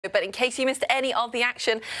But in case you missed any of the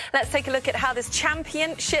action, let's take a look at how this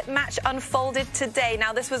championship match unfolded today.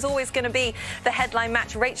 Now, this was always going to be the headline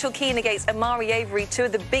match. Rachel Keane against Amari Avery, two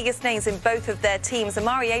of the biggest names in both of their teams.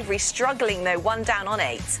 Amari Avery struggling, though, one down on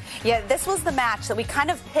 8. Yeah, this was the match that we kind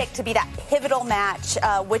of picked to be that pivotal match,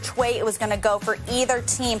 which way it was going to go for either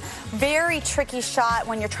team. Very tricky shot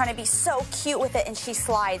when you're trying to be so cute with it, and she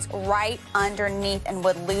slides right underneath and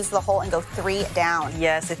would lose the hole and go 3 down.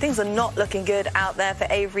 Yeah, so things are not looking good out there for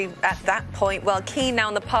Avery at that point. Well, Keane now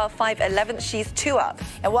on the par 5 11th, she's 2 up.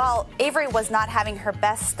 And while Avery was not having her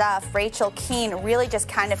best stuff, Rachel Keane really just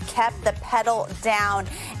kind of kept the pedal down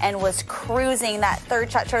and was cruising. That third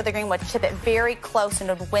shot short of the green would chip it very close and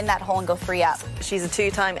would win that hole and go 3 up. She's a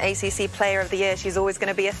 2-time ACC Player of the Year. She's always going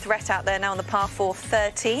to be a threat out there now on the par 4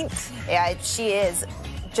 13th. Yeah, she is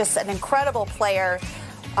just an incredible player,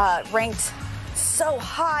 ranked so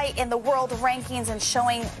high in the world rankings and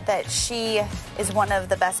showing that she is one of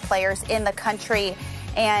the best players in the country.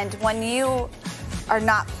 And when you are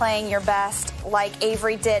not playing your best like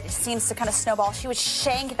Avery did, it seems to kind of snowball. She would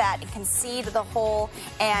shank that and concede the hole,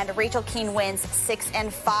 and Rachel Keane wins 6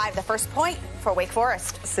 and 5, the first point for Wake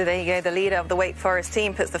Forest. So there you go. The leader of the Wake Forest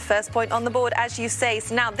team puts the first point on the board, as you say.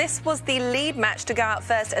 So now this was the lead match to go out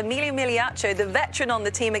first. Amelia Miliaccio, the veteran on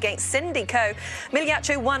the team, against Cindy Coe.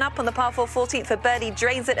 Miliaccio 1 up on the par 4 14th for birdie,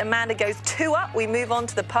 drains it. Amanda goes 2 up. We move on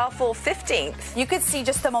to the par 4 15th. You could see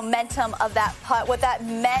just the momentum of that putt, what that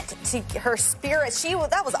meant to her spirit.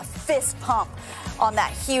 That was a fist pump on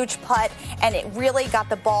that huge putt, and it really got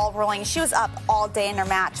the ball rolling. She was up all day in her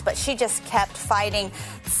match, but she just kept fighting.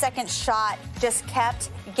 Second shot just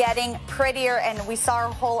kept getting prettier, and we saw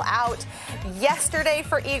her hole out yesterday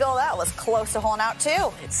for Eagle. That was close to holing out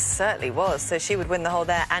too. It certainly was. So she would win the hole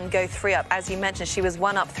there and go 3 up. As you mentioned, she was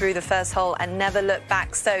 1 up through the first hole and never looked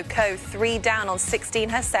back. So Coe 3 down on 16,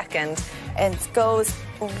 her second. And goes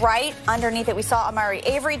right underneath it. We saw Amari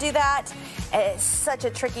Avery do that. It's such a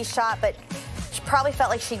tricky shot, but she probably felt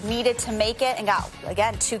like she needed to make it and got,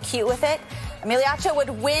 again, too cute with it. Miliaccio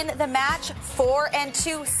would win the match 4 and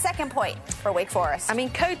 2, second point for Wake Forest. I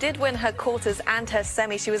mean, Coe did win her quarters and her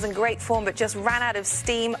semi. She was in great form, but just ran out of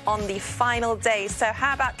steam on the final day. So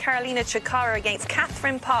how about Carolina Chikara against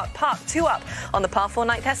Catherine Park? Park 2 up on the par 4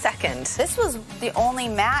 9th, her second. This was the only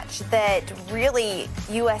match that really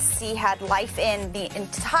USC had life in the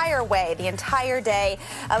entire way, the entire day.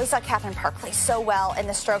 We saw Catherine Park play so well in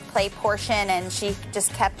the stroke play portion, and she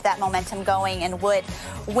just kept that momentum going and would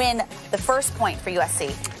win the first point for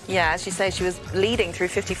USC. Yeah, as you say, she was leading through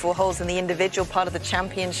 54 holes in the individual part of the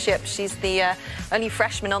championship. She's the only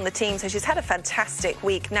freshman on the team, so she's had a fantastic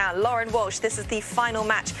week. Now, Lauren Walsh, this is the final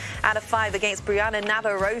match out of 5 against Brianna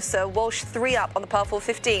Navarroza. Walsh 3 up on the par 4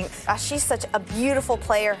 15th. She's such a beautiful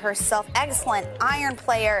player herself, excellent iron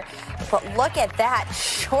player, but look at that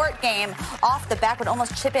short game off the back, would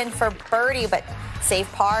almost chip in for birdie, but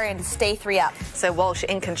save par and stay 3 up. So Walsh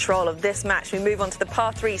in control of this match. We move on to the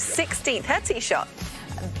par 3 16th, her tee shot.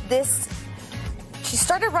 She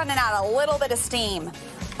started running out a little bit of steam,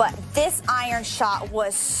 but this iron shot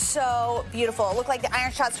was so beautiful. It looked like the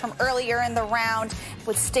iron shots from earlier in the round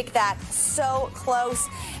would stick that so close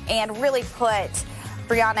and really put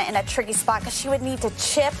Brianna in a tricky spot, because she would need to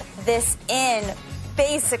chip this in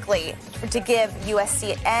basically to give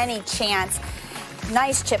USC any chance.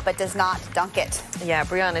 Nice chip, but does not dunk it. Yeah,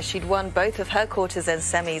 Brianna, she'd won both of her quarters and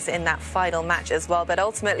semis in that final match as well. But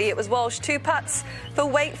ultimately, it was Walsh 2 putts for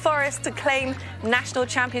Wake Forest to claim national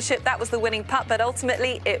championship. That was the winning putt, but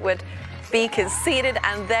ultimately it would be conceded.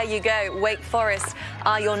 And there you go. Wake Forest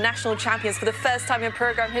are your national champions for the first time in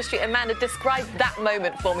program history. Amanda, describe that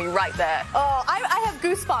moment for me right there. Oh, I have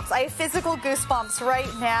goosebumps. I have physical goosebumps right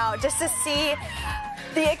now just to see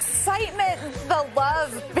the excitement, the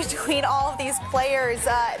love between all of these players.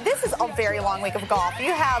 This is a very long week of golf.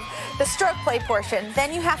 You have the stroke play portion,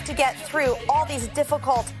 then you have to get through all these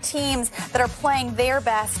difficult teams that are playing their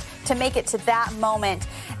best to make it to that moment.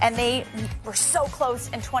 And they were so close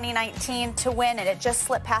in 2019 to win, and it just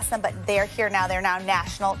slipped past them, but they're here now. They're now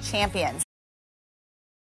national champions.